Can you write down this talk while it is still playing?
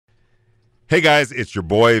Hey guys, it's your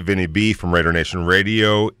boy Vinny B from Raider Nation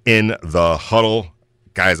Radio in the huddle.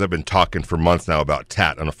 Guys, I've been talking for months now about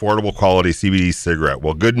TAT, an affordable quality CBD cigarette.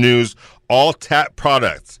 Well, good news, all TAT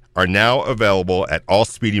products are now available at all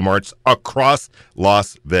Speedy Marts across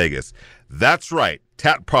Las Vegas. That's right,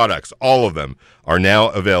 TAT products, all of them, are now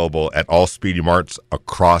available at all Speedy Marts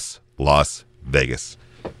across Las Vegas.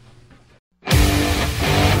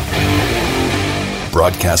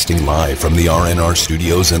 Broadcasting live from the RNR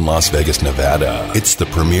studios in Las Vegas, Nevada. It's the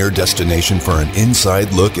premier destination for an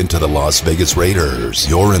inside look into the Las Vegas Raiders.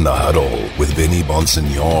 You're in the huddle with Vinny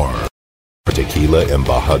Bonsignor, Tequila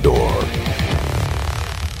Embajador.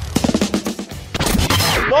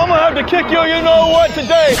 I'm gonna have to kick you know what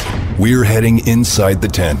today. We're heading inside the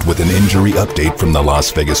tent with an injury update from the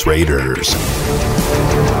Las Vegas Raiders.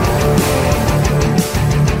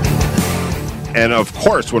 And of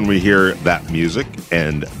course, when we hear that music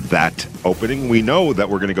and that opening, we know that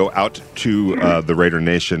we're going to go out to the Raider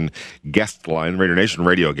Nation guest line, Raider Nation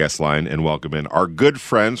radio guest line, and welcome in our good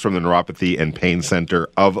friends from the Neuropathy and Pain Center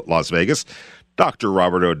of Las Vegas, Dr.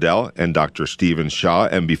 Robert Odell and Dr. Stephen Shaw.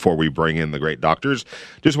 And before we bring in the great doctors,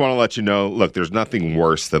 just want to let you know, look, there's nothing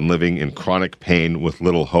worse than living in chronic pain with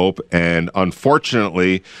little hope. And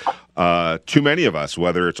unfortunately, too many of us,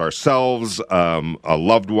 whether it's ourselves, a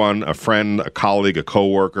loved one, a friend, a colleague, a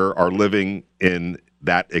coworker, are living in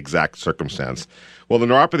that exact circumstance. Well, the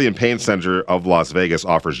Neuropathy and Pain Center of Las Vegas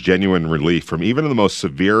offers genuine relief from even the most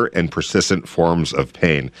severe and persistent forms of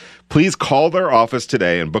pain. Please call their office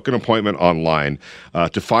today and book an appointment online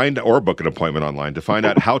to find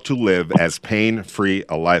out how to live as pain-free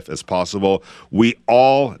a life as possible. We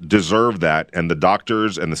all deserve that, and the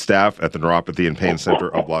doctors and the staff at the Neuropathy and Pain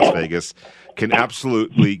Center of Las Vegas can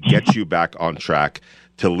absolutely get you back on track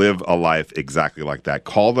to live a life exactly like that.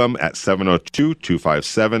 Call them at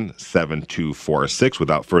 702-257-7246.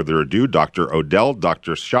 Without further ado, Dr. Odell,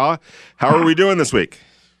 Dr. Shaw, how are we doing this week?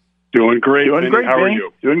 Doing great. Doing great. How are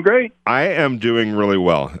you? Doing great. I am doing really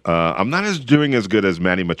well. I'm not doing as good as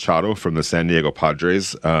Manny Machado from the San Diego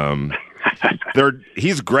Padres.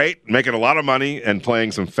 He's great, making a lot of money and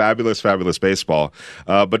playing some fabulous baseball.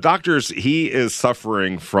 But doctors, he is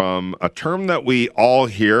suffering from a term that we all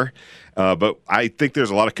hear, but I think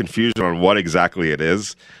there's a lot of confusion on what exactly it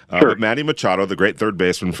is. Sure. But Manny Machado, the great third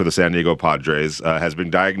baseman for the San Diego Padres, has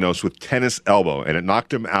been diagnosed with tennis elbow, and it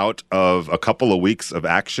knocked him out of a couple of weeks of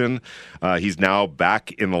action. He's now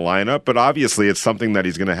back in the lineup, but obviously it's something that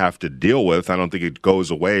he's going to have to deal with. I don't think it goes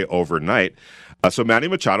away overnight. So Manny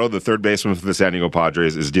Machado, the third baseman for the San Diego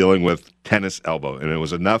Padres, is dealing with tennis elbow, and it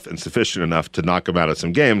was enough and sufficient enough to knock him out of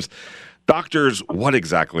some games. Doctors, what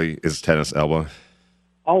exactly is tennis elbow?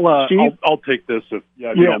 I'll take this if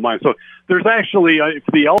you don't mind. So there's actually,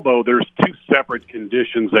 for the elbow, there's two separate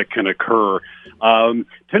conditions that can occur.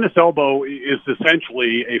 Tennis elbow is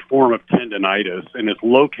essentially a form of tendinitis, and it's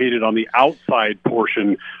located on the outside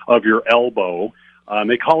portion of your elbow.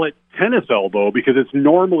 They call it tennis elbow because it's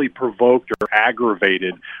normally provoked or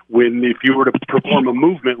aggravated if you were to perform a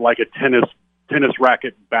movement like a tennis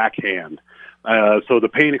racket backhand. So the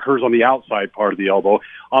pain occurs on the outside part of the elbow.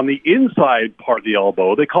 On the inside part of the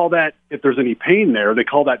elbow, they call that, if there's any pain there, they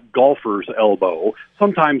call that golfer's elbow,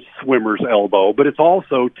 sometimes swimmer's elbow, but it's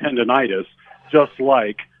also tendinitis, just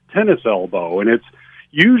like tennis elbow. And it's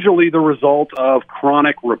usually the result of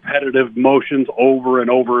chronic repetitive motions over and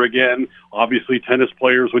over again. Obviously, tennis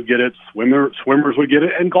players would get it, swimmers would get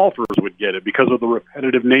it, and golfers would get it because of the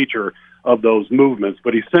repetitive nature of those movements.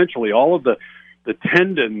 But essentially, all of the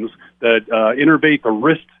tendons that innervate the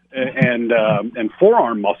wrist and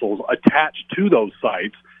forearm muscles attached to those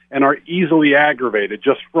sites and are easily aggravated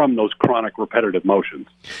just from those chronic repetitive motions.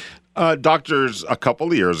 Doctors, a couple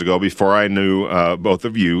of years ago, before I knew both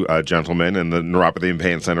of you gentlemen in the Neuropathy and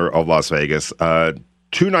Pain Center of Las Vegas, 2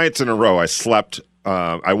 nights in a row I slept.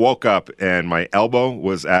 I woke up and my elbow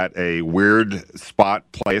was at a weird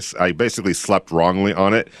spot place. I basically slept wrongly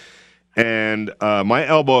on it, and my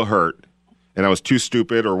elbow hurt. And I was too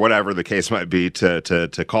stupid, or whatever the case might be,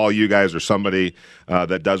 to call you guys or somebody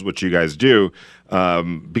that does what you guys do,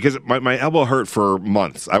 because my elbow hurt for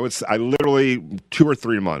months. I literally 2 or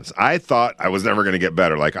 3 months. I thought I was never going to get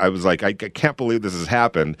better. I was like, I can't believe this has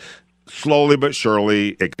happened. Slowly but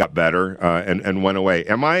surely, it got better and went away.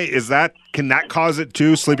 Can that cause it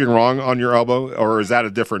too? Sleeping wrong on your elbow, or is that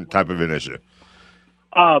a different type of an issue?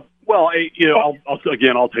 Well,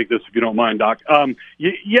 I'll take this if you don't mind, Doc.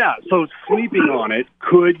 Yeah, so sleeping on it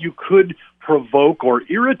could provoke or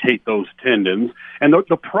irritate those tendons. And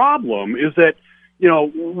the problem is that,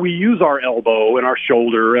 we use our elbow and our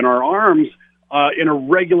shoulder and our arms in a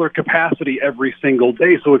regular capacity every single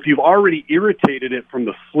day. So if you've already irritated it from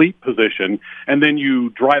the sleep position, and then you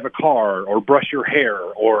drive a car or brush your hair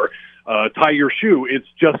or tie your shoe, it's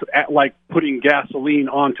just like putting gasoline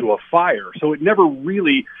onto a fire. So it never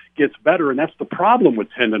really gets better, and that's the problem with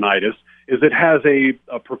tendonitis, is it has a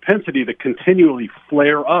propensity to continually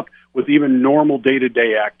flare up with even normal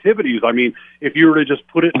day-to-day activities. I mean, if you were to just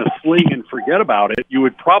put it in a sling and forget about it, you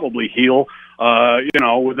would probably heal,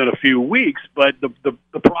 within a few weeks. But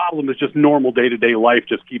the problem is just normal day-to-day life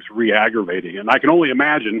just keeps re-aggravating. And I can only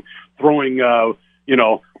imagine throwing,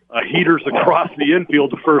 heaters across the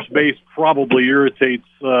infield to first base probably irritates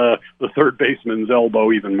the third baseman's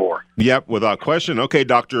elbow even more. Yep, without question. Okay,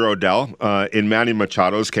 Dr. O'Dell, in Manny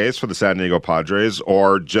Machado's case for the San Diego Padres,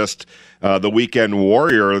 or just the weekend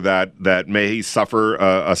warrior that may suffer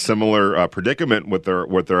a similar predicament with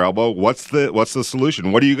their elbow, what's the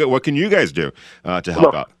solution? What can you guys do to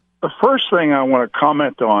help out? The first thing I want to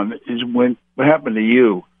comment on is what happened to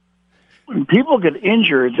you. When people get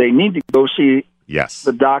injured, they need to go see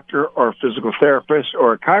the doctor or a physical therapist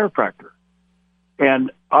or a chiropractor.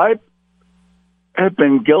 And I have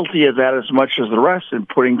been guilty of that as much as the rest in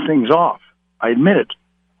putting things off. I admit it.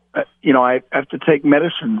 I have to take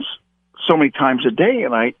medicines so many times a day,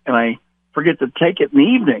 and I forget to take it in the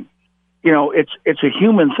evening. It's a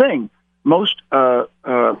human thing. Most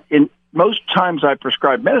times I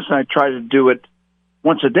prescribe medicine, I try to do it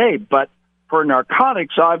once a day, but for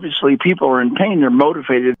narcotics, obviously, people are in pain. They're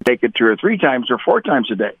motivated to take it 2 or 3 times or 4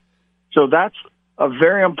 times a day. So that's a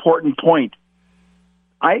very important point.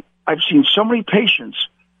 I've seen so many patients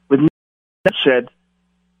with that said,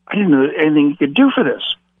 I didn't know anything you could do for this.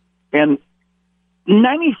 And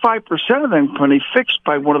 95% of them can be fixed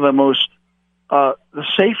by one of the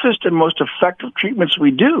safest and most effective treatments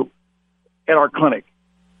we do at our clinic.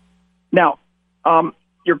 Now,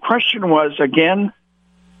 your question was, again,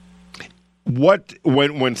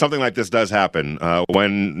 when something like this does happen,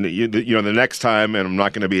 when the next time, and I'm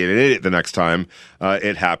not going to be an idiot the next time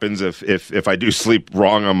it happens, if I do sleep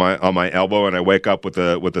wrong on my elbow and I wake up with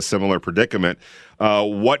a similar predicament,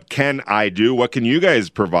 what can I do? What can you guys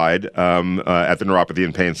provide at the Neuropathy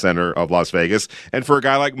and Pain Center of Las Vegas? And for a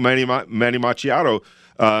guy like Manny Machado,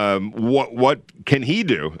 what can he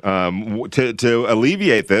do to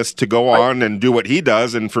alleviate this, to go on and do what he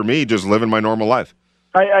does, and for me, just living my normal life?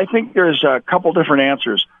 I think there's a couple different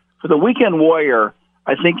answers. For the weekend warrior,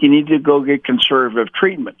 I think you need to go get conservative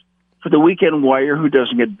treatment. For the weekend warrior who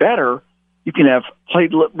doesn't get better, you can have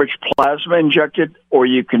platelet-rich plasma injected, or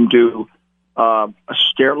you can do a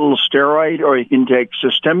little steroid, or you can take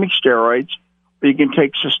systemic steroids, or you can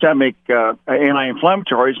take systemic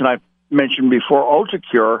anti-inflammatories. And I've mentioned before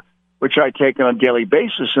Ultracure, which I take on a daily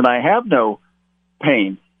basis, and I have no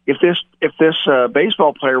pain. If this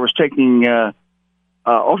baseball player was taking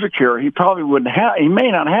Ultracure, he may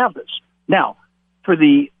not have this. Now, for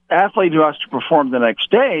the athlete who has to perform the next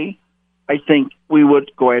day, I think we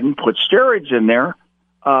would go ahead and put steroids in there,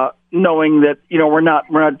 knowing that we're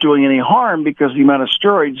not doing any harm, because the amount of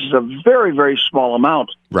steroids is a very, very small amount.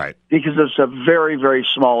 Right. Because it's a very, very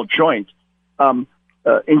small joint.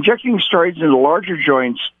 Injecting steroids into larger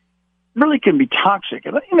joints really can be toxic.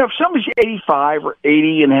 And if somebody's 85 or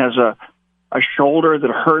 80 and has a shoulder that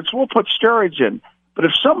hurts, we'll put steroids in. But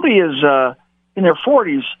if somebody is in their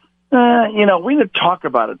 40s, we need to talk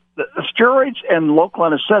about it. The steroids and local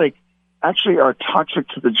anesthetic actually are toxic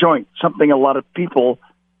to the joint, something a lot of people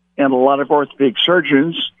and a lot of orthopedic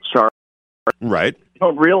surgeons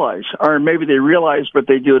don't realize. Or maybe they realize, but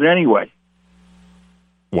they do it anyway.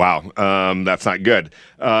 Wow, that's not good.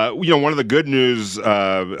 One of the good news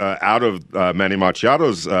out of Manny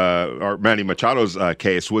Machado's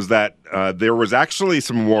case was that there was actually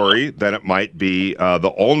some worry that it might be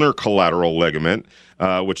the ulnar collateral ligament,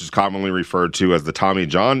 which is commonly referred to as the Tommy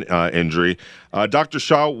John injury. Dr.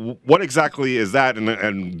 Shaw, what exactly is that?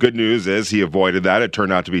 And good news is he avoided that. It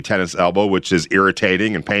turned out to be tennis elbow, which is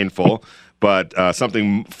irritating and painful, but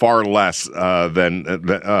something far less than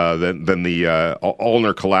the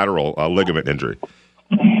ulnar collateral ligament injury.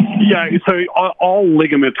 Yeah, so all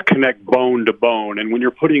ligaments connect bone to bone, and when you're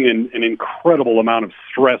putting in an incredible amount of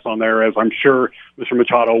stress on there, as I'm sure Mr.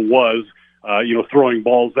 Machado was, throwing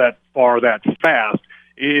balls that far that fast,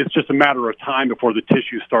 it's just a matter of time before the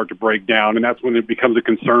tissues start to break down, and that's when it becomes a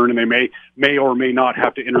concern, and they may or may not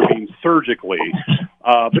have to intervene surgically.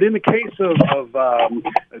 But in the case of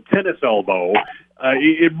tennis elbow,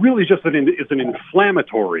 it really just is an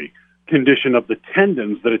inflammatory condition of the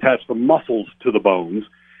tendons that attach the muscles to the bones.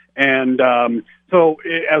 And so,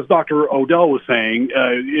 as Dr. Odell was saying,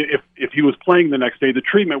 if he was playing the next day, the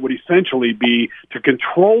treatment would essentially be to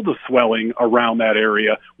control the swelling around that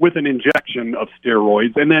area with an injection of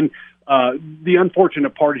steroids. And then the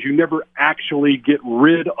unfortunate part is you never actually get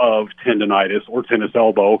rid of tendonitis or tennis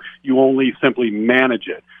elbow. You only simply manage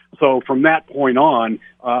it. So from that point on,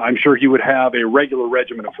 I'm sure he would have a regular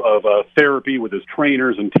regimen of therapy with his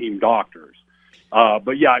trainers and team doctors.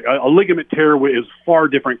 But yeah, a ligament tear is far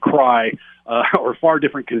different cry or far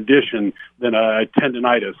different condition than a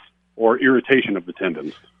tendonitis or irritation of the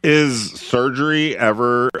tendons. Is surgery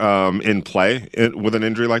ever in play with an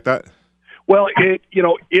injury like that? Well,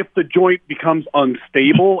 if the joint becomes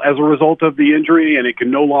unstable as a result of the injury and it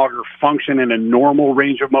can no longer function in a normal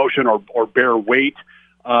range of motion or bear weight,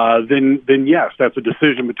 then yes, that's a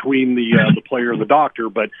decision between the player and the doctor.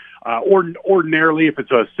 But ordinarily, if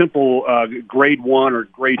it's a simple grade 1 or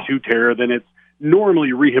grade 2 tear, then it's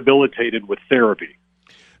normally rehabilitated with therapy.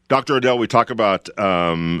 Dr. Odell, we talk about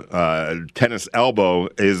tennis elbow.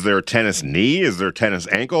 Is there tennis knee? Is there tennis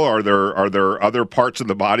ankle? Are there other parts of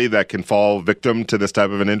the body that can fall victim to this type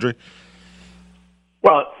of an injury?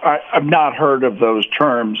 Well, I've not heard of those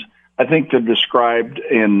terms. I think they're described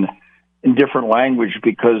in different language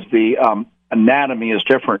because the anatomy is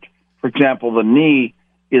different. For example, the knee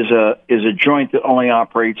is a joint that only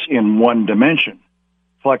operates in one dimension,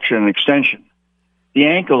 flexion and extension. The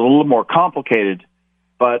ankle is a little more complicated,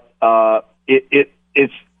 but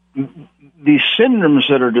it's these syndromes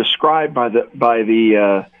that are described by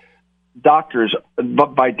the doctors,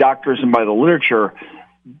 by doctors and by the literature,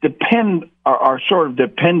 are sort of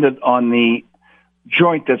dependent on the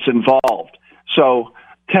joint that's involved. So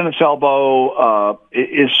tennis elbow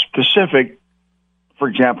is specific, for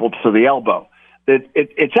example, to the elbow.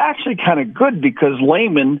 It's actually kind of good because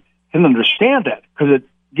laymen can understand that because it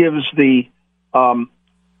gives the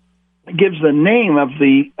name of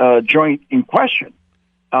the joint in question.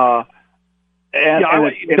 Doc,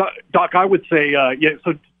 I would say,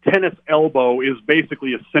 so tennis elbow is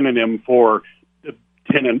basically a synonym for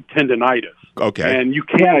tendonitis. Okay. And you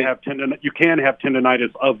can have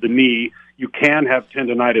tendonitis of the knee, you can have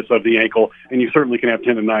tendonitis of the ankle, and you certainly can have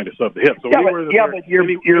tendonitis of the hip. So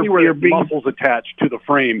anywhere the muscles attached to the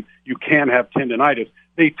frame, you can have tendonitis.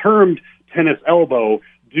 They termed tennis elbow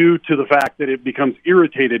due to the fact that it becomes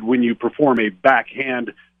irritated when you perform a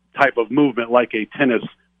backhand type of movement like a tennis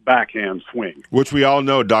backhand swing. Which we all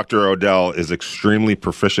know Dr. Odell is extremely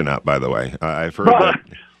proficient at, by the way. I've heard that.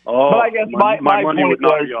 But I guess my point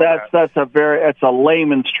was that's a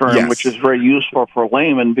layman's term, yes, which is very useful for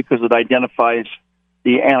laymen because it identifies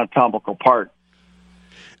the anatomical part.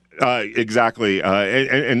 Exactly.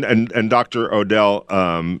 And Dr. Odell,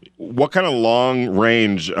 what kind of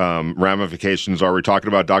long-range ramifications are we talking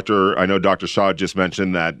about? I know Dr. Shaw just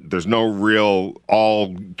mentioned that there's no real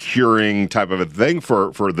all-curing type of a thing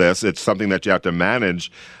for this. It's something that you have to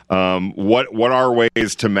manage. What are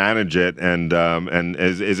ways to manage it, and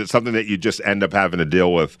is it something that you just end up having to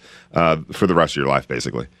deal with for the rest of your life,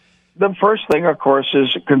 basically? The first thing, of course,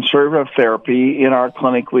 is conservative therapy. In our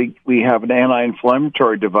clinic, we have an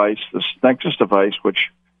anti-inflammatory device, the Nexus device, which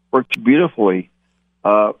works beautifully,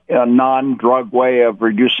 a non-drug way of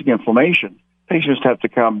reducing inflammation. Patients have to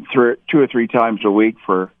come 2 or 3 times a week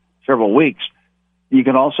for several weeks. You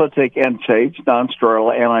can also take NSAIDs,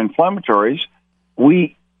 non-steroidal anti-inflammatories.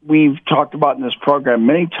 We've talked about in this program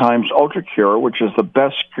many times UltraCure, which is the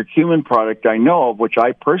best curcumin product I know of, which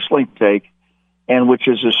I personally take, and which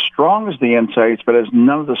is as strong as the NSAIDs, but has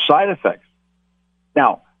none of the side effects.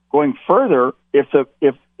 Now, going further, if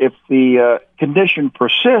the condition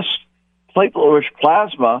persists, platelet-rich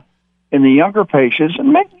plasma in the younger patients,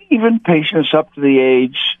 and maybe even patients up to the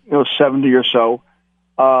age 70 or so,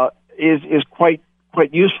 is quite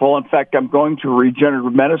useful. In fact, I'm going to a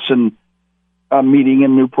regenerative medicine meeting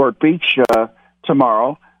in Newport Beach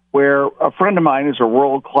tomorrow, where a friend of mine is a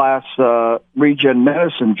world-class regen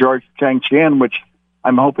medicine, George Chang-Chien, which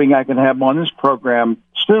I'm hoping I can have on this program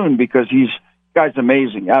soon because guy's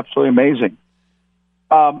amazing, absolutely amazing.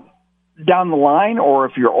 Down the line, or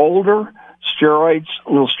if you're older,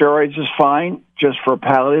 little steroids is fine just for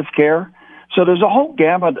palliative care. So there's a whole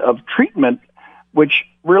gamut of treatment, which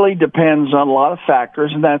really depends on a lot of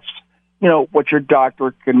factors, and that's, what your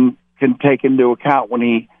doctor can take into account when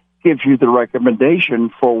he gives you the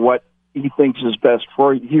recommendation for what he thinks is best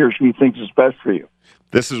for you, he or she thinks is best for you.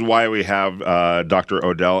 This is why we have Dr.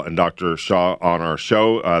 Odell and Dr. Shaw on our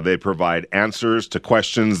show. They provide answers to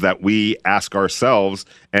questions that we ask ourselves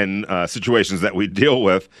and situations that we deal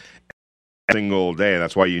with. single day.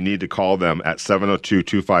 That's why you need to call them at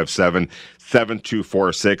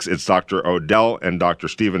 702-257-7246. It's Dr. Odell and Dr.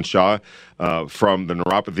 Stephen Shaw from the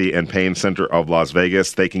Neuropathy and Pain Center of Las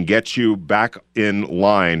Vegas. They can get you back in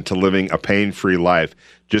line to living a pain-free life.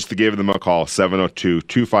 Just to give them a call,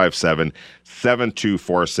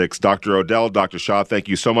 702-257-7246. Dr. Odell, Dr. Shaw, thank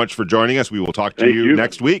you so much for joining us. We will talk to you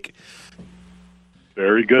next week.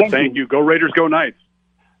 Very good. Thank you. Go Raiders, go Knights.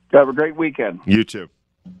 Have a great weekend. You too.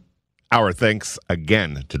 Our thanks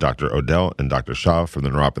again to Dr. Odell and Dr. Shaw from the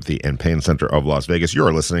Neuropathy and Pain Center of Las Vegas. You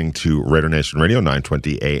are listening to Raider Nation Radio,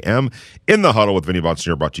 920 AM. In the Huddle with Vinny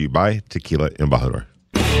Bonsignor, brought to you by Tequila Embajador.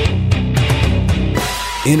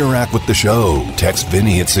 Interact with the show. Text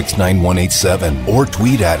Vinny at 69187 or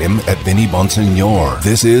tweet at him at Vinny Bonsignor.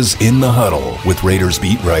 This is In the Huddle with Raiders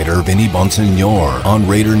beat writer Vinny Bonsignor on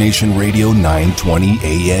Raider Nation Radio, 920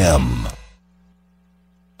 AM.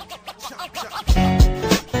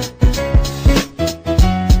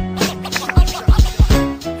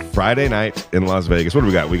 Friday night in Las Vegas. What do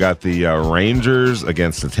we got? We got the Rangers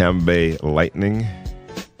against the Tampa Bay Lightning.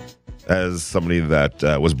 As somebody that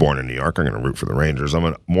was born in New York, I'm going to root for the Rangers.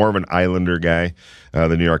 I'm more of an Islander guy,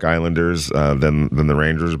 the New York Islanders, than the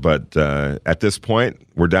Rangers. But at this point,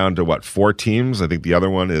 we're down to, 4 teams? I think the other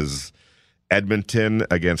one is Edmonton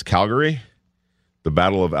against Calgary, the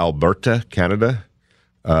Battle of Alberta, Canada.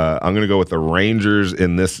 I'm going to go with the Rangers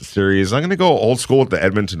in this series. I'm going to go old school with the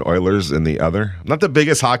Edmonton Oilers in the other. I'm not the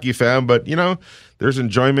biggest hockey fan, but, there's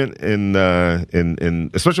enjoyment in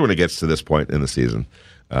especially when it gets to this point in the season.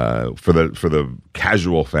 For the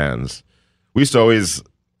casual fans, we used to always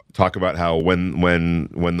talk about how when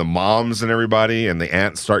the moms and everybody and the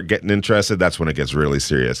aunts start getting interested, that's when it gets really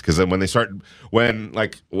serious. Because then with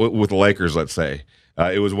the Lakers, let's say,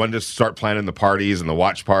 it was when to start planning the parties and the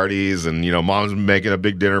watch parties, and mom's making a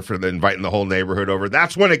big dinner for inviting the whole neighborhood over.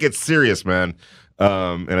 That's when it gets serious, man.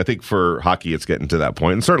 And I think for hockey, it's getting to that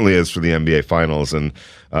point, and certainly is for the NBA Finals. And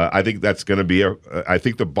I think that's going to be I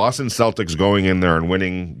think the Boston Celtics going in there and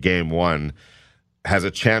winning Game 1 has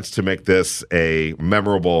a chance to make this a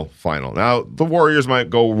memorable final. Now, the Warriors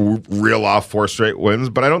might go reel off 4 straight wins,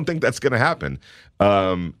 but I don't think that's going to happen.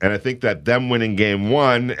 And I think that them winning Game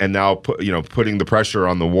 1 and now putting the pressure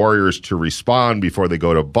on the Warriors to respond before they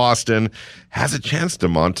go to Boston has a chance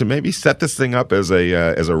to maybe set this thing up as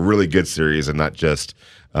a really good series and not just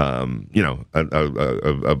a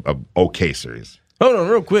okay series. Hold on,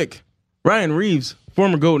 real quick. Ryan Reeves,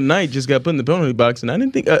 former Golden Knight, just got put in the penalty box, and I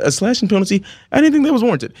didn't think a slashing penalty. I didn't think that was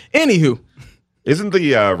warranted. Anywho, isn't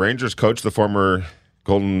the Rangers coach the former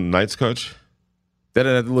Golden Knights coach? That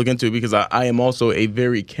I have to look into because I am also a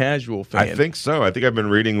very casual fan. I think so. I think I've been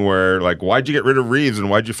reading where, why'd you get rid of Reeves and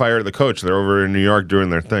why'd you fire the coach? They're over in New York doing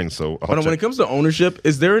their thing. So, when it comes to ownership,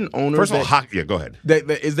 is there an owner? First of all, hockey. Yeah, go ahead.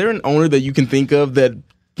 Is there an owner that you can think of that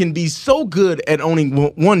can be so good at owning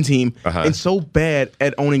one team and so bad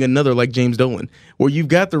at owning another, like James Dolan, where you've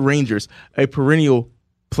got the Rangers, a perennial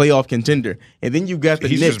playoff contender, and then you've got the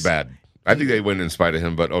Knicks. He's just bad. I think they win in spite of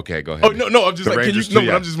him, but okay, go ahead. Oh no, I'm just I just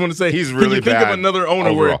want to say he's really can you think bad of another owner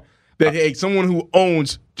overall. someone who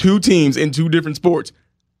owns 2 teams in 2 different sports?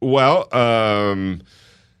 Well,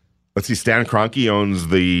 let's see. Stan Kroenke owns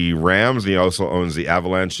the Rams. He also owns the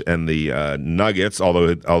Avalanche and the Nuggets.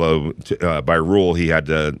 Although by rule he had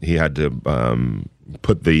to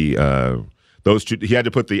put the those two. He had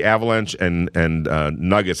to put the Avalanche and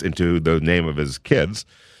Nuggets into the name of his kids.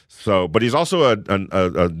 So, but he's also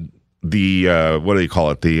the what do you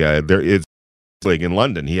call it? There is league in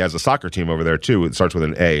London. He has a soccer team over there too. It starts with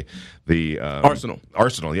an A. The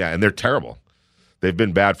Arsenal, yeah, and they're terrible. They've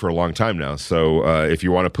been bad for a long time now. So if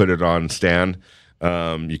you want to put it on Stan,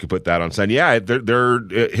 you can put that on Stan. Yeah,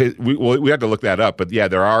 we had to look that up, but yeah,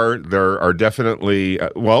 there are definitely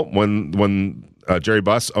when Jerry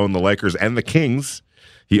Buss owned the Lakers and the Kings,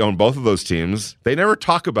 he owned both of those teams. They never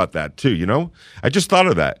talk about that too. I just thought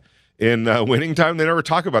of that. In winning time, they never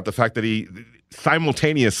talk about the fact that he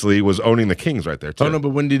simultaneously was owning the Kings right there, too. Oh, no, but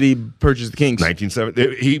when did he purchase the Kings?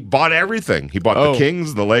 1970. He bought everything. He bought the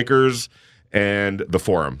Kings, the Lakers, and the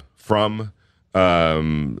Forum from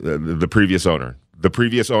the previous owner. The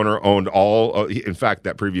previous owner owned all. In fact,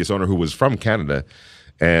 that previous owner, who was from Canada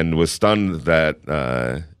and was stunned that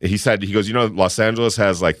he goes, Los Angeles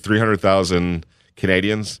has 300,000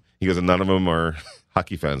 Canadians. He goes, and none of them are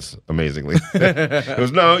hockey fans, amazingly. It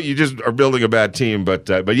was, no, you just are building a bad team. But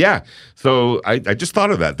yeah, so I just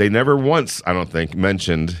thought of that. They never once, I don't think,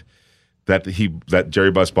 mentioned that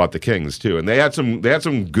Jerry Buss bought the Kings too, and they had some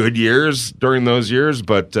good years during those years,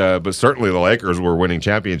 but certainly the Lakers were winning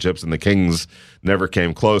championships, and the Kings never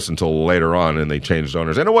came close until later on, and they changed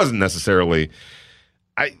owners. And it wasn't necessarily.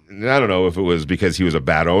 I don't know if it was because he was a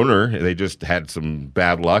bad owner. They just had some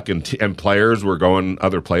bad luck, and players were going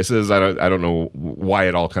other places. I don't know why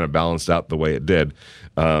it all kind of balanced out the way it did.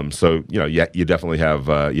 So you definitely have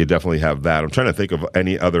that. I'm trying to think of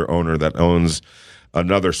any other owner that owns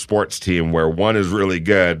another sports team where one is really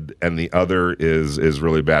good and the other is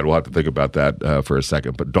really bad. We'll have to think about that for a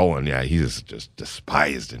second. But Dolan, he's just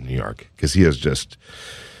despised in New York because he has just,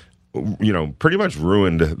 pretty much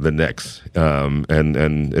ruined the Knicks.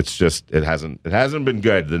 And it's just it hasn't been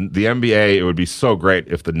good. The NBA, it would be so great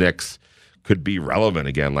if the Knicks could be relevant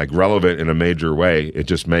again, like relevant in a major way. It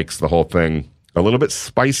just makes the whole thing a little bit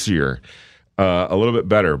spicier, a little bit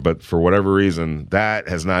better. But for whatever reason, that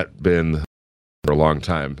has not been for a long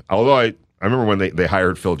time. Although I remember when they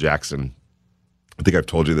hired Phil Jackson. I think I've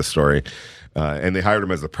told you this story. And they hired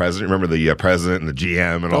him as the president. Remember the president and the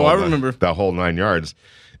GM and all I remember the whole 9 yards.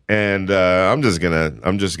 And I'm just gonna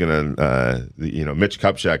Mitch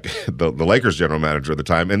Kupchak, the Lakers general manager at the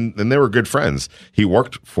time, and they were good friends. He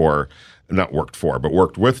worked with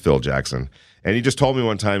Phil Jackson. And he just told me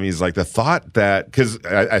one time, he's like, the thought that, because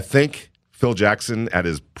I think Phil Jackson at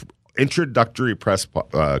his introductory press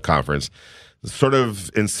conference sort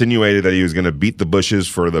of insinuated that he was going to beat the bushes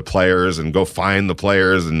for the players and go find the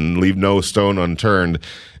players and leave no stone unturned.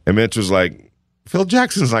 And Mitch was like, Phil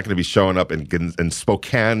Jackson's not going to be showing up in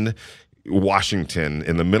Spokane, Washington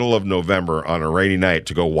in the middle of November on a rainy night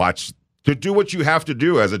to do what you have to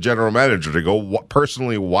do as a general manager, to go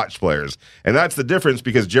personally watch players. And that's the difference,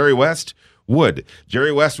 because Jerry West would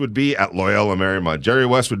be at Loyola Marymount. Jerry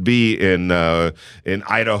West would be in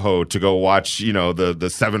Idaho to go watch, the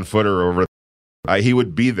 7-footer over. He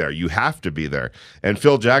would be there. You have to be there. And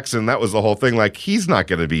Phil Jackson, that was the whole thing. Like, he's not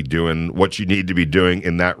going to be doing what you need to be doing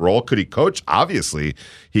in that role. Could he coach? Obviously,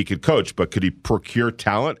 he could coach, but could he procure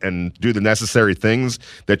talent and do the necessary things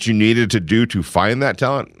that you needed to do to find that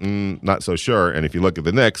talent? Not so sure. And if you look at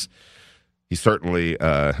the Knicks, he certainly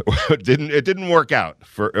didn't work out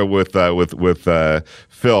with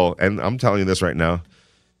Phil. And I'm telling you this right now,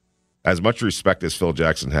 as much respect as Phil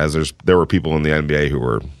Jackson has, there were people in the NBA who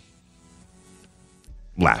were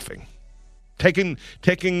laughing, taking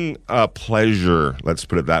pleasure, let's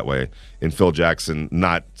put it that way, in Phil Jackson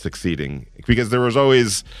not succeeding, because there was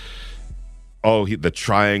always the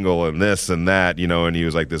triangle and this and that, and he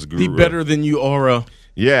was like this guru. Be better than you aura.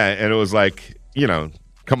 Yeah, and it was like,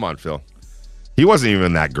 come on, Phil. He wasn't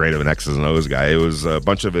even that great of an X's and O's guy. It was a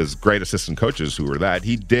bunch of his great assistant coaches who were that.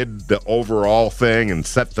 He did the overall thing and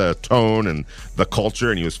set the tone and the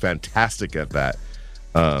culture, and he was fantastic at that.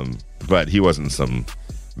 But he wasn't some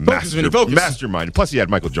mastermind. Plus, he had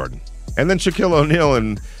Michael Jordan. And then Shaquille O'Neal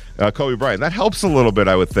and Kobe Bryant. That helps a little bit,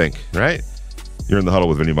 I would think, right? You're in the Huddle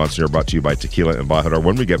with Vinny Bonsignore, brought to you by Tequila and Bajador.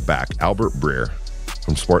 When we get back, Albert Breer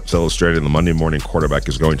from Sports Illustrated and the Monday Morning Quarterback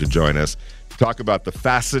is going to join us to talk about the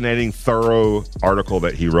fascinating, thorough article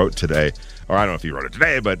that he wrote today. Or I don't know if he wrote it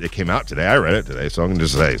today, but it came out today. I read it today, so I'm going to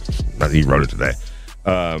just say that he wrote it today.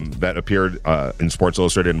 That appeared in Sports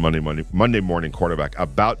Illustrated and Monday Morning Quarterback,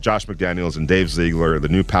 about Josh McDaniels and Dave Ziegler, the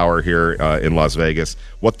new power here in Las Vegas,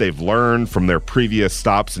 what they've learned from their previous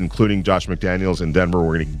stops, including Josh McDaniels in Denver.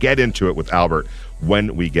 We're going to get into it with Albert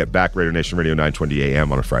when we get back. Raider Nation Radio, 9:20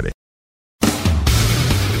 a.m. on a Friday.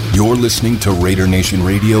 You're listening to Raider Nation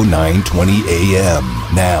Radio, 9:20 a.m.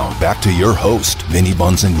 Now, back to your host, Vinny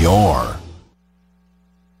Bonsignore.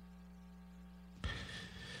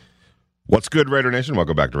 What's good, Raider Nation?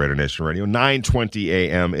 Welcome back to Raider Nation Radio, 9:20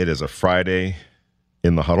 a.m. It is a Friday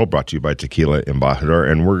in the Huddle, brought to you by Tequila Embajador,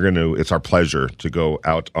 and it's our pleasure to go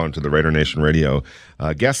out onto the Raider Nation Radio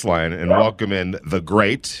guest line and welcome in the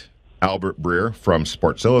great Albert Breer from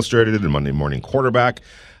Sports Illustrated and Monday Morning Quarterback.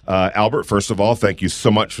 Albert, first of all, thank you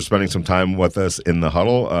so much for spending some time with us in the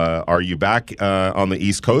Huddle. Are you back on the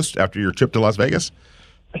East Coast after your trip to Las Vegas?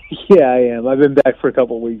 Yeah, I am. I've been back for a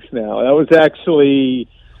couple of weeks now. That was actually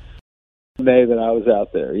May that I was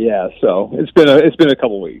out there. Yeah, so it's been a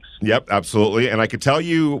couple weeks. Yep, absolutely. And I could tell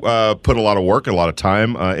you put a lot of work and a lot of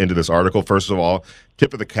time into this article. First of all,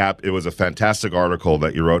 tip of the cap, it was a fantastic article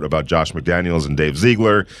that you wrote about Josh McDaniels and Dave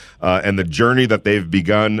Ziegler and the journey that they've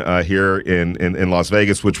begun here in Las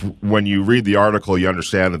Vegas, which when you read the article, you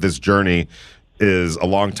understand that this journey is a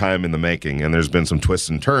long time in the making, and there's been some twists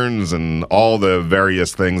and turns and all the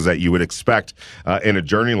various things that you would expect in a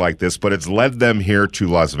journey like this, but it's led them here to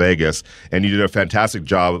Las Vegas, and you did a fantastic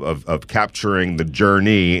job of capturing the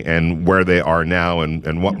journey and where they are now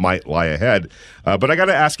and what might lie ahead. But I got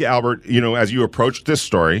to ask you, Albert, as you approach this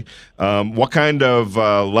story, what kind of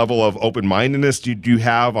level of open-mindedness do you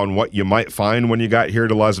have on what you might find when you got here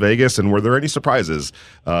to Las Vegas? And were there any surprises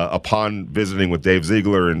upon visiting with Dave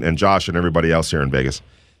Ziegler and Josh and everybody else here in Vegas?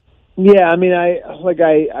 Yeah, I mean, I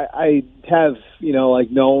have,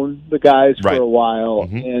 known the guys for a while.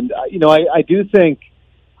 Mm-hmm. And, I do think,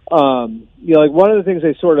 one of the things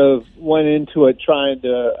they sort of went into it trying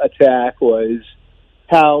to attack was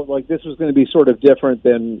how, this was going to be sort of different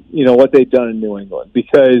than, what they'd done in New England.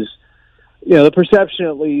 Because, the perception,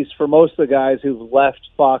 at least, for most of the guys who've left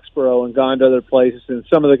Foxborough and gone to other places, and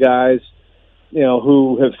some of the guys,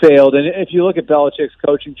 who have failed. And if you look at Belichick's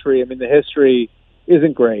coaching tree, I mean, the history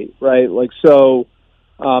isn't great, right?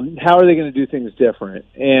 How are they going to do things different?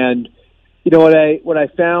 And, what I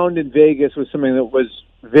found in Vegas was something that was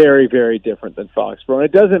very, very different than Foxborough. And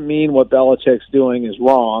it doesn't mean what Belichick's doing is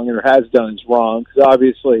wrong or has done is wrong, because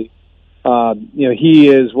obviously, he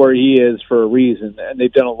is where he is for a reason, and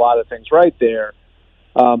they've done a lot of things right there.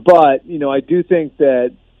 But, I do think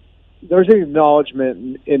that there's an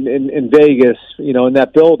acknowledgement in Vegas, in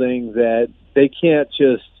that building, that they can't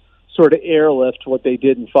just sort of airlift what they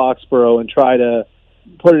did in Foxborough and try to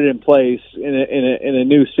put it in place in a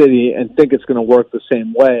new city and think it's going to work the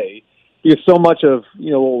same way. Because so much of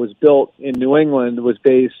what was built in New England was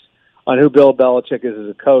based on who Bill Belichick is as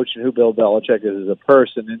a coach and who Bill Belichick is as a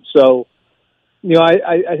person. And so,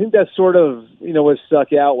 I think that sort of was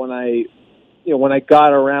stuck out when I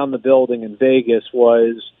got around the building in Vegas,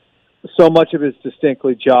 was so much of it's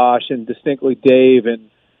distinctly Josh and distinctly Dave and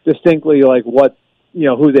distinctly what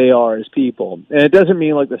who they are as people. And it doesn't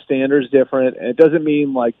mean the standard's different, and it doesn't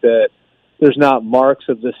mean that there's not marks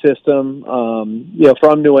of the system,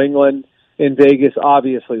 from New England in Vegas.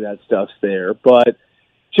 Obviously that stuff's there, but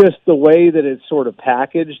just the way that it's sort of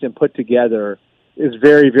packaged and put together is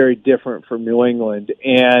very, very different from New England.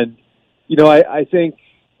 And, I think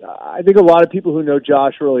a lot of people who know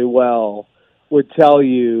Josh really well would tell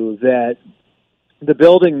you that the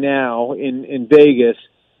building now in Vegas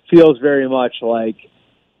feels very much like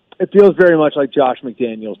Josh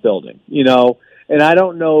McDaniels' building, and I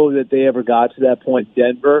don't know that they ever got to that point in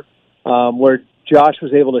Denver, where Josh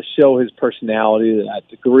was able to show his personality to that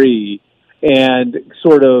degree and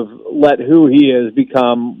sort of let who he is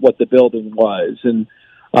become what the building was. And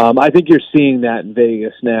I think you're seeing that in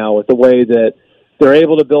Vegas now with the way that they're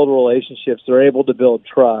able to build relationships, they're able to build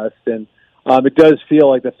trust, and it does feel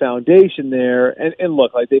like the foundation there. And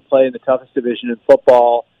look, they play in the toughest division in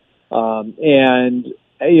football. And,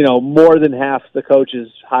 more than half the coaches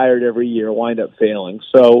hired every year wind up failing.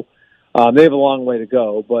 So they have a long way to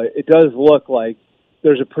go, but it does look like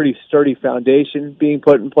there's a pretty sturdy foundation being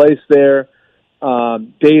put in place there,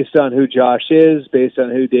 based on who Josh is, based on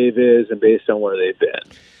who Dave is, and based on where they've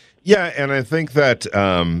been. Yeah, and I think that,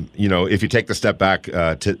 if you take the step back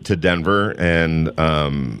to Denver and,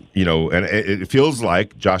 and it feels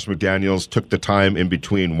like Josh McDaniels took the time in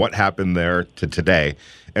between what happened there to today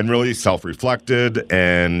and really self-reflected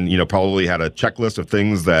and, probably had a checklist of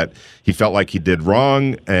things that he felt like he did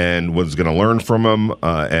wrong and was going to learn from them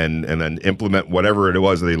and then implement whatever it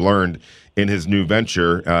was that he learned in his new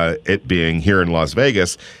venture, it being here in Las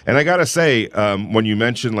Vegas. And I got to say, when you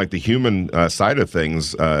mentioned the human side of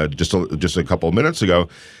things just a couple of minutes ago,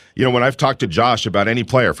 when I've talked to Josh about any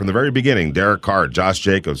player from the very beginning, Derek Carr, Josh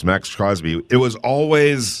Jacobs, Max Crosby, it's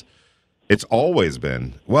always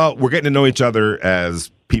been, well, we're getting to know each other as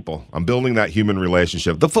people. I'm building that human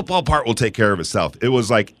relationship. The football part will take care of itself. It was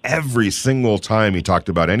every single time he talked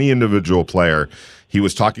about any individual player, he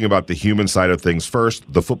was talking about the human side of things first.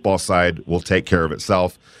 The football side will take care of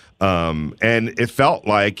itself. And it felt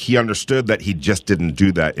like he understood that he just didn't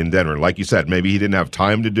do that in Denver. Like you said, maybe he didn't have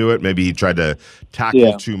time to do it. Maybe he tried to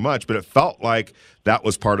tackle too much, but it felt like that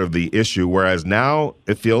was part of the issue. Whereas now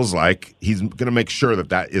it feels like he's going to make sure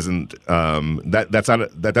that isn't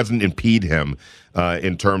that doesn't impede him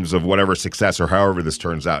in terms of whatever success or however this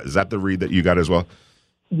turns out. Is that the read that you got as well?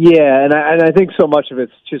 Yeah, and I think so much of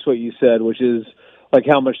it's just what you said, which is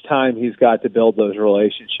how much time he's got to build those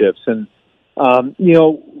relationships. And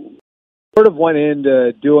sort of went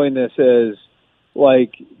into doing this as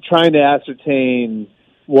trying to ascertain,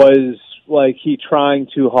 was he trying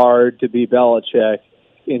too hard to be Belichick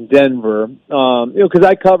in Denver? Because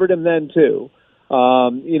I covered him then too.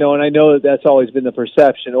 And I know that that's always been the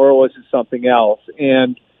perception, or was it something else?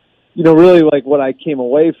 And, really what I came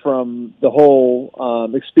away from the whole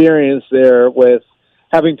experience there with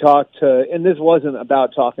having talked to, and this wasn't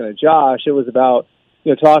about talking to Josh, it was about,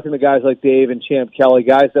 talking to guys like Dave and Champ Kelly,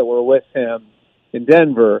 guys that were with him in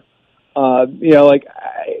Denver,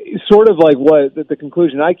 Sort of like what the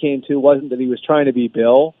conclusion I came to wasn't that he was trying to be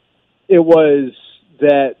Bill. It was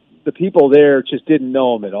that the people there just didn't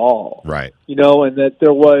know him at all. Right. And that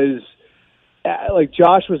there was,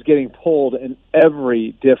 Josh was getting pulled in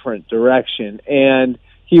every different direction, and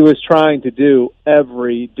he was trying to do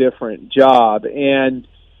every different job. And,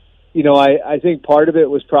 I think part of it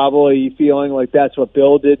was probably feeling like that's what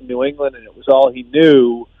Bill did in New England, and it was all he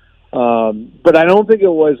knew. But I don't think it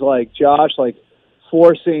was like Josh,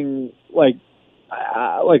 forcing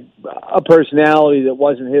a personality that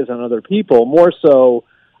wasn't his on other people. More so,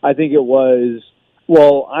 I think it was,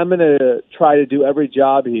 well, I'm going to try to do every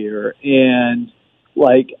job here, and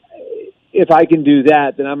if I can do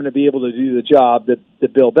that, then I'm going to be able to do the job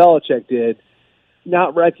that Bill Belichick did,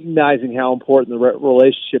 not recognizing how important the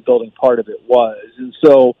relationship building part of it was. And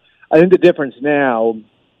so I think the difference now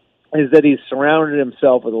is that he's surrounded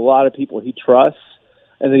himself with a lot of people he trusts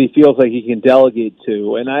and that he feels like he can delegate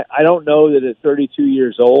to. And I don't know that at 32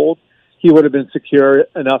 years old, he would have been secure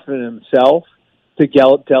enough in himself to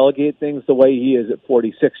delegate things the way he is at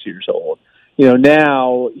 46 years old.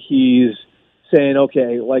 Now he's saying,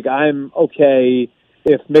 okay, I'm okay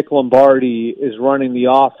if Mick Lombardi is running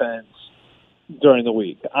the offense during the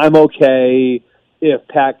week. I'm okay if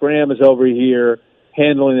Pat Graham is over here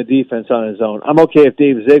handling the defense on his own. I'm okay if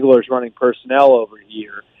Dave Ziegler is running personnel over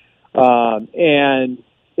here. And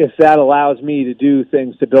if that allows me to do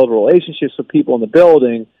things to build relationships with people in the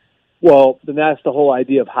building, well, then that's the whole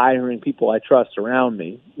idea of hiring people I trust around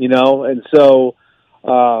me, And so,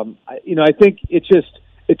 I think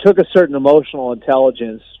it took a certain emotional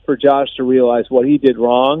intelligence for Josh to realize what he did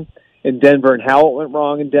wrong in Denver and how it went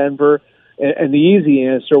wrong in Denver. And the easy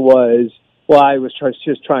answer was, well, I was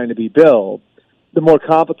just trying to be Bill. The more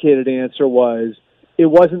complicated answer was, it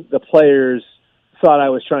wasn't the players thought I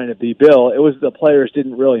was trying to be Bill. It was the players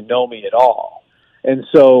didn't really know me at all. And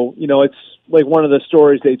so, it's like one of the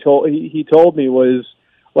stories he told me was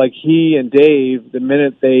he and Dave, the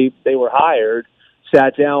minute they were hired,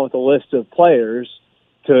 sat down with a list of players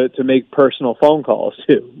to make personal phone calls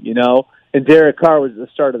to, and Derek Carr was at the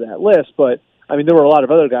start of that list. But there were a lot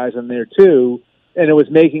of other guys on there too. And it was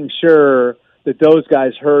making sure that those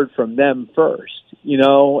guys heard from them first,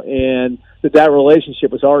 and that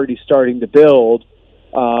relationship was already starting to build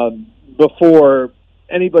before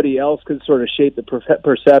anybody else could sort of shape the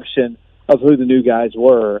perception of who the new guys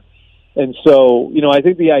were. And so, I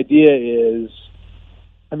think the idea is,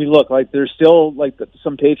 look, there's still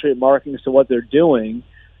some Patriot markings to what they're doing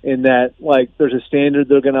in that, there's a standard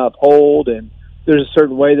they're going to uphold, and there's a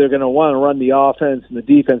certain way they're going to want to run the offense and the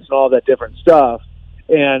defense and all that different stuff.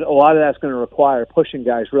 And a lot of that's going to require pushing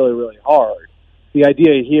guys really, really hard. The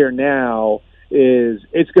idea here now is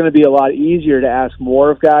it's going to be a lot easier to ask more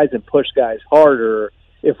of guys and push guys harder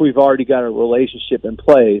if we've already got a relationship in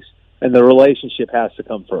place, and the relationship has to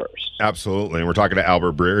come first. Absolutely. And we're talking to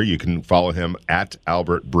Albert Breer. You can follow him at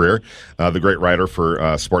Albert Breer, the great writer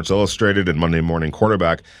for Sports Illustrated and Monday Morning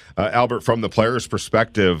Quarterback. Albert, from the players'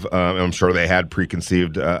 perspective, I'm sure they had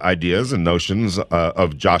preconceived ideas and notions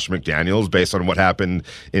of Josh McDaniels based on what happened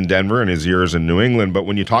in Denver and his years in New England. But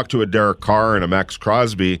when you talk to a Derek Carr and a Max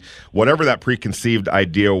Crosby, whatever that preconceived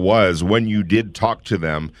idea was, when you did talk to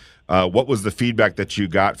them, what was the feedback that you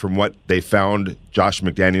got from what they found Josh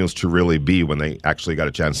McDaniels to really be when they actually got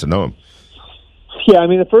a chance to know him? Yeah,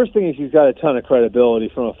 the first thing is he's got a ton of credibility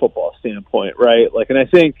from a football standpoint, right? And I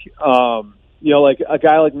think, a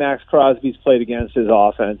guy like Max Crosby's played against his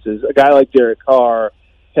offenses. A guy like Derek Carr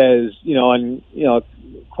has,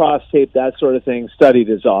 cross-taped, that sort of thing, studied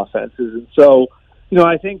his offenses. And so,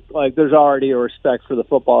 I think, there's already a respect for the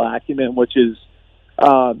football acumen, which is,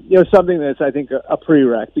 something that's, I think, a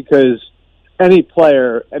prereq, because any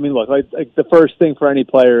player, the first thing for any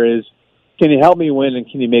player is, can you help me win and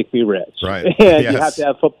can you make me rich? Right. And yes. You have to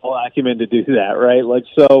have football acumen to do that, right?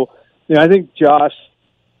 I think Josh,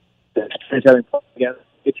 having played against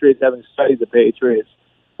the Patriots, having studied the Patriots,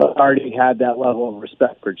 already had that level of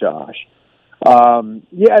respect for Josh. And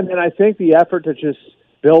then I think the effort to just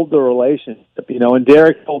build the relationship, and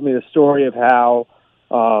Derek told me the story of how,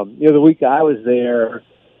 the week I was there,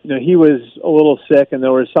 he was a little sick and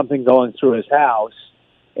there was something going through his house,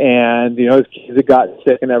 and, his kids had gotten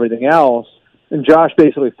sick and everything else. And Josh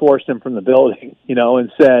basically forced him from the building,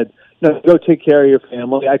 and said, no, go take care of your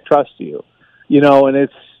family. I trust you, and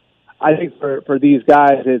I think for these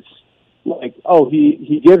guys, it's like, oh,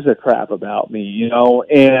 he gives a crap about me,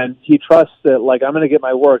 and he trusts that, I'm going to get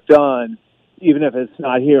my work done, even if it's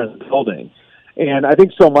not here in the building. And I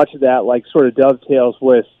think so much of that, sort of dovetails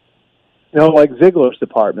with, Ziegler's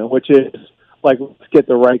department, which is, like, let's get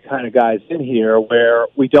the right kind of guys in here where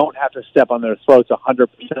we don't have to step on their throats 100%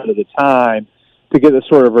 of the time to get the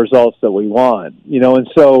sort of results that we want, and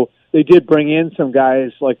so they did bring in some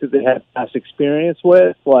guys like that they had past experience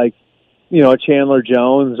with, like, a Chandler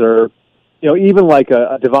Jones or, even like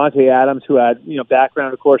a Devontae Adams who had,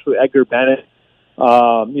 background, of course, with Edgar Bennett,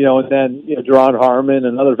 and then, Deron Harmon,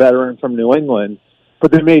 another veteran from New England.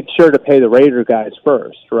 But they made sure to pay the Raider guys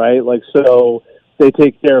first, right? Like, so they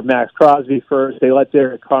take care of Max Crosby first. They let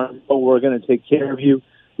Derek Carr know, we're going to take care of you,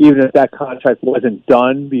 even if that contract wasn't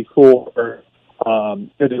done before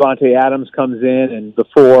Devontae Adams comes in and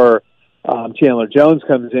before Chandler Jones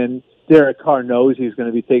comes in. Derek Carr knows he's going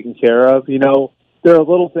to be taken care of. There are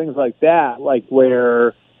little things like that, like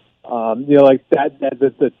where, like that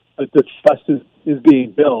the trust is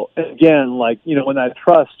being built. And again, like, when that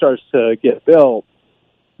trust starts to get built,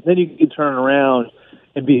 then you can turn around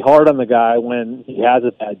and be hard on the guy when he has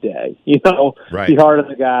a bad day. Right. Be hard on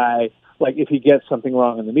the guy, like, if he gets something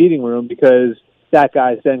wrong in the meeting room, because that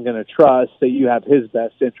guy's then going to trust that you have his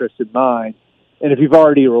best interest in mind. And if you've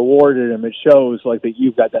already rewarded him, it shows, like, that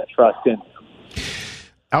you've got that trust in him.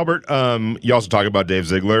 Albert, you also talk about Dave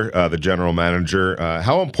Ziegler, the general manager.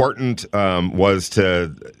 How important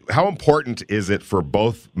is it for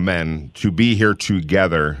both men to be here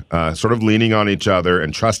together, sort of leaning on each other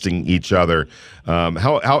and trusting each other?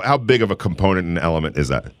 How big of a component and element is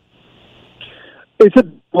that? It's a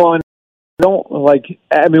one.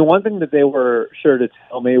 One thing that they were sure to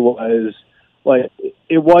tell me was, like,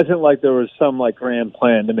 it wasn't like there was some, like, grand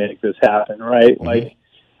plan to make this happen, right? Mm-hmm. Like,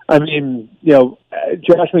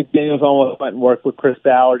 Josh McDaniels almost went and worked with Chris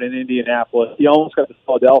Ballard in Indianapolis. He almost got the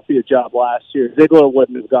Philadelphia job last year. Ziegler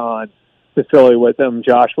wouldn't have gone to Philly with him.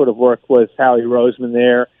 Josh would have worked with Howie Roseman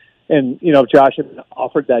there. And, if Josh had been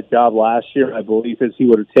offered that job last year, my belief is he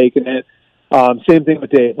would have taken it. Same thing with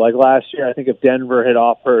Dave. Like, last year, I think if Denver had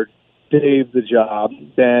offered Dave the job,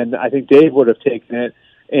 then I think Dave would have taken it.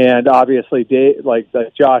 And obviously,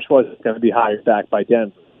 Josh wasn't going to be hired back by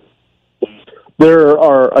Denver. There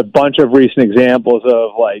are a bunch of recent examples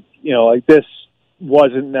of, like, this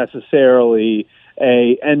wasn't necessarily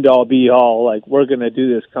a end-all, be-all, like, we're going to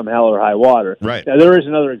do this come hell or high water. Right. Now, there is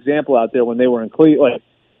another example out there when they were in Cleveland. Like,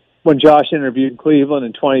 when Josh interviewed in Cleveland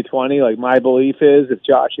in 2020, like, my belief is if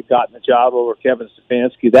Josh had gotten the job over Kevin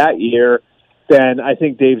Stefanski that year, then I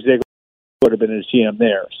think Dave Ziegler would have been his GM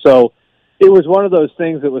there. So it was one of those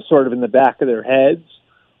things that was sort of in the back of their heads,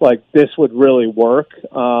 like, this would really work.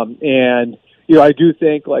 And I do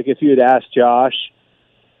think, like, if you had asked Josh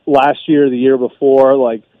last year, the year before,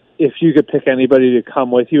 like, if you could pick anybody to come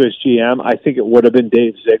with you as GM, I think it would have been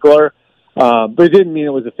Dave Ziegler. But it didn't mean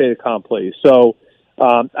it was a fait accompli. So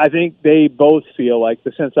I think they both feel like,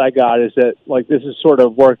 the sense I got is that, like, this has sort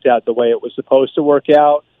of worked out the way it was supposed to work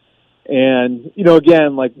out. And,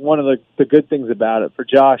 again, like, one of the good things about it for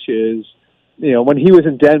Josh is, when he was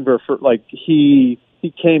in Denver, he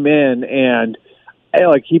came in and,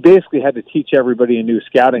 like, he basically had to teach everybody a new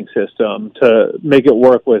scouting system to make it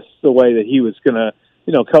work with the way that he was going to,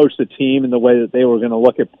 coach the team and the way that they were going to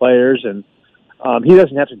look at players. And he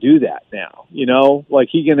doesn't have to do that now, like,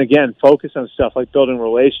 he can, again, focus on stuff like building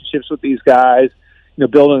relationships with these guys,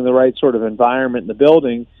 building the right sort of environment in the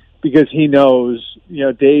building, because he knows,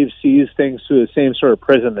 Dave sees things through the same sort of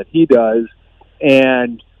prism that he does.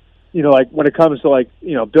 And, like, when it comes to, like,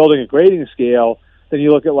 building a grading scale, then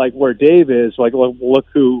you look at, like, where Dave is, like, look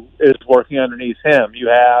who is working underneath him. You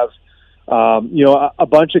have, a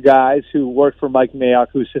bunch of guys who worked for Mike Mayock,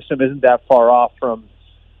 whose system isn't that far off from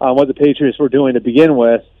what the Patriots were doing to begin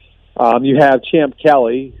with. You have Champ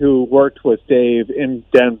Kelly, who worked with Dave in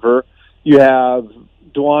Denver. You have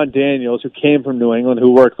Dwan Daniels, who came from New England,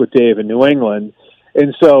 who worked with Dave in New England.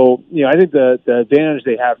 And so, I think the advantage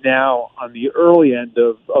they have now on the early end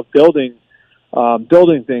of building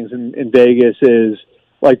things in Vegas is,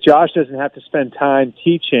 like, Josh doesn't have to spend time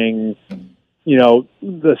teaching,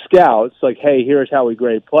 the scouts, like, hey, here's how we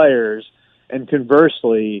grade players. And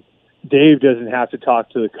conversely, Dave doesn't have to talk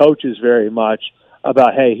to the coaches very much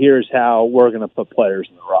about, hey, here's how we're going to put players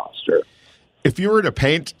in the roster. If you were to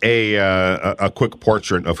paint a quick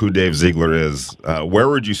portrait of who Dave Ziegler is, where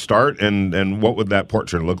would you start, and what would that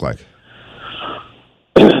portrait look like?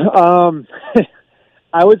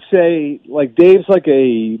 I would say, like, Dave's like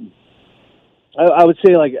I would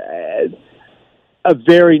say, like, a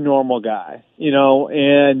very normal guy,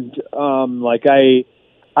 and like, I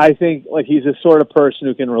think, like, he's the sort of person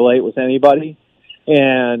who can relate with anybody,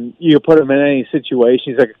 and you put him in any situation.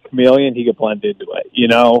 He's like a chameleon; he could blend into it,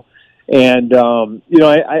 And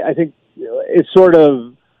I think it's sort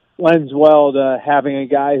of lends well to having a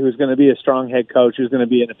guy who's going to be a strong head coach, who's going to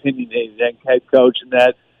be an opinionated head coach, and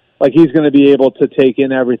that like he's going to be able to take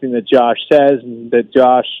in everything that Josh says and that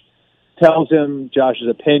Josh tells him, Josh's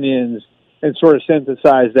opinions, and sort of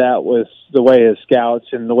synthesize that with the way his scouts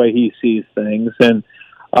and the way he sees things. And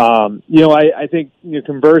I think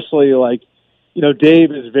conversely, like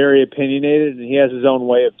Dave is very opinionated and he has his own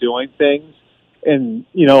way of doing things, and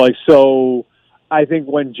so. I think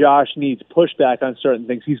when Josh needs pushback on certain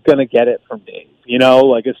things, he's going to get it from Dave.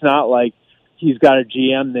 It's not like he's got a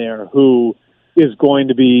GM there who is going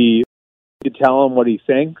to be to tell him what he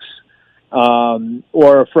thinks,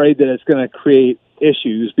 or afraid that it's going to create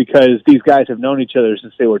issues because these guys have known each other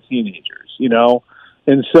since they were teenagers,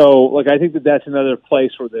 And so, I think that that's another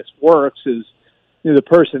place where this works is, the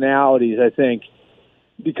personalities. I think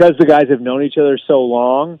because the guys have known each other so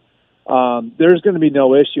long, there's going to be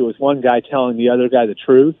no issue with one guy telling the other guy the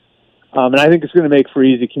truth. And I think it's going to make for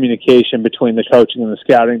easy communication between the coaching and the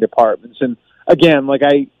scouting departments. And again,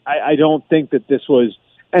 I don't think that this was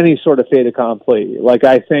any sort of fait accompli.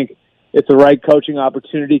 I think if the right coaching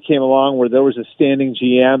opportunity came along where there was a standing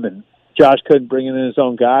GM and Josh couldn't bring in his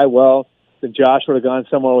own guy, well, then Josh would have gone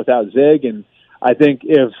somewhere without Zig. And I think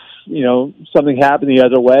if, something happened the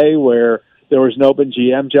other way where there was an open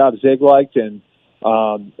GM job Zig liked and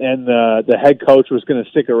the head coach was going to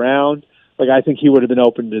stick around, I think he would have been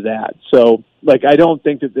open to that. So, I don't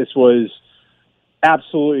think that this was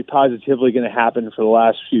absolutely positively going to happen for the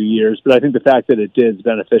last few years, but I think the fact that it did is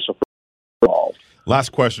beneficial for all.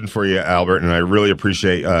 Last question for you, Albert, and I really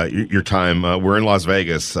appreciate your time. We're in Las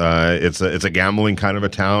Vegas. It's a gambling kind of a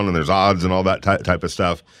town, and there's odds and all that type of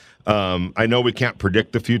stuff. I know we can't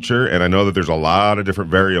predict the future, and I know that there's a lot of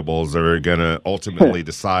different variables that are going to ultimately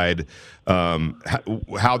decide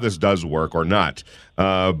how this does work or not.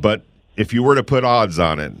 But if you were to put odds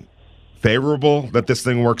on it, favorable that this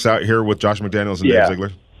thing works out here with Josh McDaniels and Dave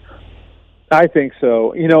Ziegler? I think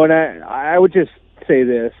so. And I would just say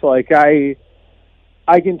this,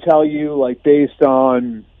 I can tell you, based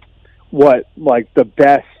on what, the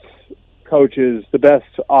best coaches, the best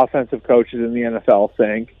offensive coaches in the NFL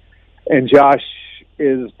think, and Josh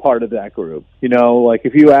is part of that group.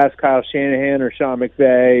 If you ask Kyle Shanahan or Sean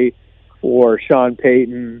McVay or Sean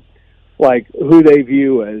Payton, who they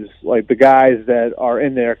view as, the guys that are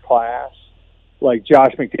in their class,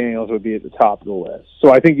 Josh McDaniels would be at the top of the list.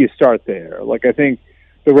 So I think you start there. I think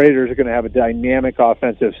the Raiders are going to have a dynamic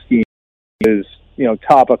offensive scheme that is,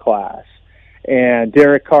 top of class. And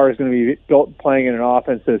Derek Carr is going to be playing in an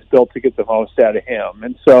offense that's built to get the most out of him.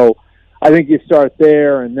 And so I think you start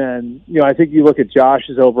there, and then, I think you look at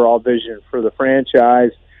Josh's overall vision for the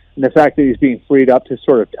franchise and the fact that he's being freed up to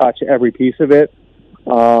sort of touch every piece of it,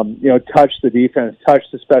 touch the defense, touch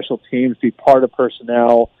the special teams, be part of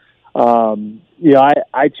personnel. I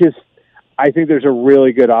think there's a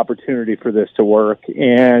really good opportunity for this to work.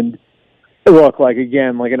 And look,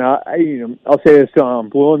 again, and I'll say this till I'm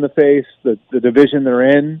blue in the face, the division they're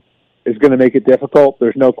in is going to make it difficult.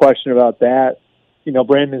 There's no question about that.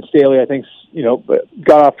 Brandon Staley, I think,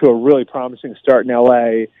 got off to a really promising start in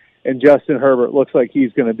L.A., and Justin Herbert looks like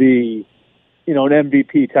he's going to be, an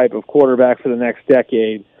MVP type of quarterback for the next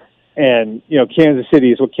decade. And, Kansas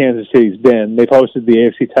City is what Kansas City's been. They've hosted the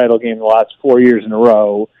AFC title game the last 4 years in a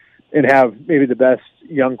row and have maybe the best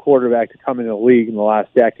young quarterback to come into the league in the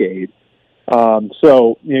last decade.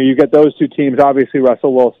 So, you've got those two teams, obviously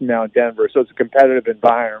Russell Wilson now in Denver, so it's a competitive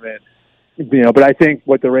environment. But I think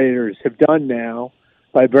what the Raiders have done now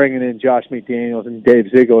by bringing in Josh McDaniels and Dave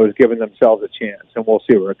Ziegler has given themselves a chance, and we'll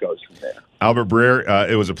see where it goes from there. Albert Breer,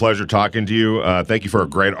 it was a pleasure talking to you. Thank you for a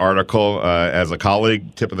great article. As a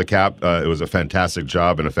colleague, tip of the cap, it was a fantastic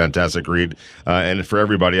job and a fantastic read. And for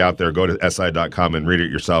everybody out there, go to si.com and read it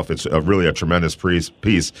yourself. It's really a tremendous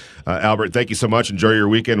piece. Albert, thank you so much. Enjoy your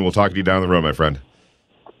weekend. We'll talk to you down the road, my friend.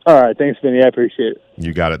 All right. Thanks, Vinny. I appreciate it.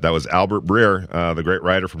 You got it. That was Albert Breer, the great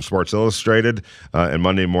writer from Sports Illustrated and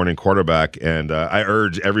Monday Morning Quarterback. And I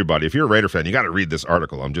urge everybody, if you're a Raider fan, you got to read this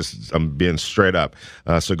article. I'm being straight up.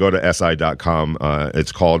 So go to si.com.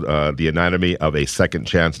 It's called The Anatomy of a Second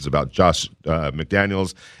Chance. It's about Josh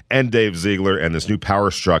McDaniels and Dave Ziegler and this new power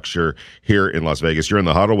structure here in Las Vegas. You're in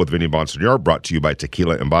the Huddle with Vinny Bonsignor, brought to you by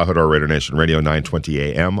Tequila Embajador, Raider Nation Radio, 9:20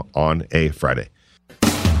 a.m. on a Friday.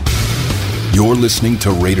 You're listening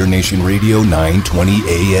to Raider Nation Radio 920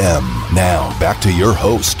 AM. Now, back to your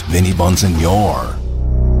host, Vinny Bonsignor.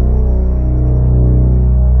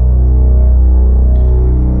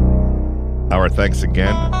 Our thanks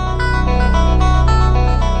again.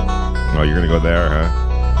 Oh, you're going to go there, huh?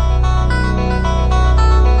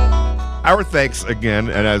 Our thanks again,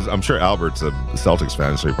 and as I'm sure Albert's a Celtics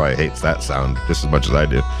fan, so he probably hates that sound just as much as I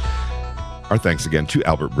do. Our thanks again to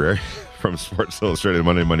Albert Breer from Sports Illustrated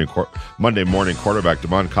Monday morning quarterback.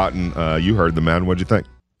 Damon Cotton, you heard the man. What'd you think?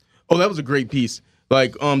 Oh, that was a great piece.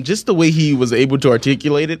 Like, just the way he was able to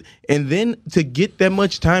articulate it, and then to get that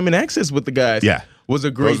much time and access with the guys. Yeah. Was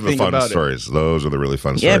a great thing about stories. Those are the really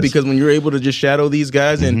fun stories. Yeah, because when you're able to just shadow these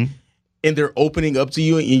guys and they're opening up to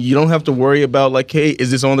you, and you don't have to worry about like, hey,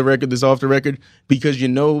 is this on the record, this off the record? Because you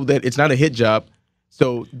know that it's not a hit job.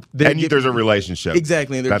 So there's a relationship.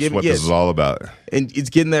 Exactly. And that's what this is all about. And it's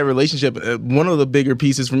getting that relationship. One of the bigger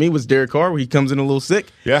pieces for me was Derek Carr, where he comes in a little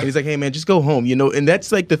sick. Yeah. And he's like, hey, man, just go home. And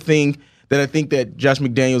that's like the thing that I think that Josh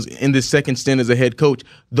McDaniels in this second stint as a head coach,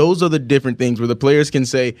 those are the different things where the players can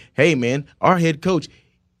say, hey, man, our head coach,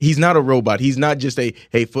 he's not a robot. He's not just a,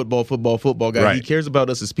 hey, football guy. Right. He cares about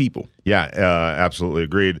us as people. Yeah, absolutely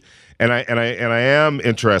agreed. And I am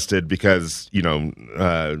interested because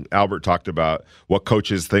Albert talked about what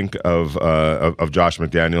coaches think of Josh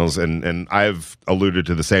McDaniels, and I've alluded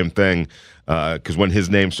to the same thing because when his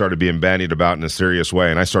name started being bandied about in a serious way,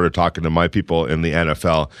 and I started talking to my people in the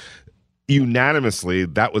NFL, unanimously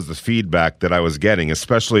that was the feedback that I was getting,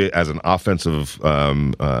 especially as an offensive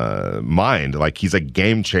mind. Like, he's a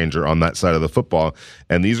game changer on that side of the football,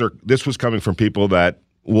 and this was coming from people that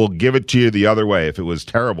will give it to you the other way. If it was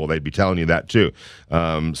terrible, they'd be telling you that too.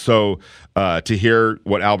 So to hear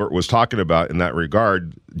what Albert was talking about in that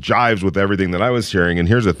regard jives with everything that I was hearing. And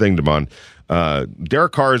here's the thing, Damon.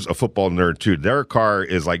 Derek Carr's a football nerd too. Derek Carr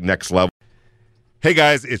is like next level. Hey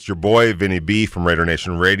guys, it's your boy Vinny B from Raider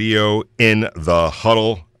Nation Radio in the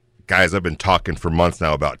huddle. Guys, I've been talking for months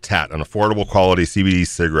now about TAT, an affordable quality CBD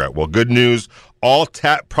cigarette. Well, good news, all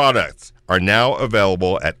TAT products are now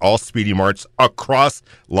available at all Speedy Marts across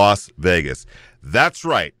Las Vegas. That's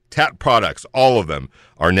right, TAT products, all of them,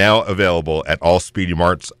 are now available at all Speedy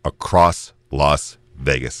Marts across Las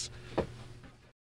Vegas.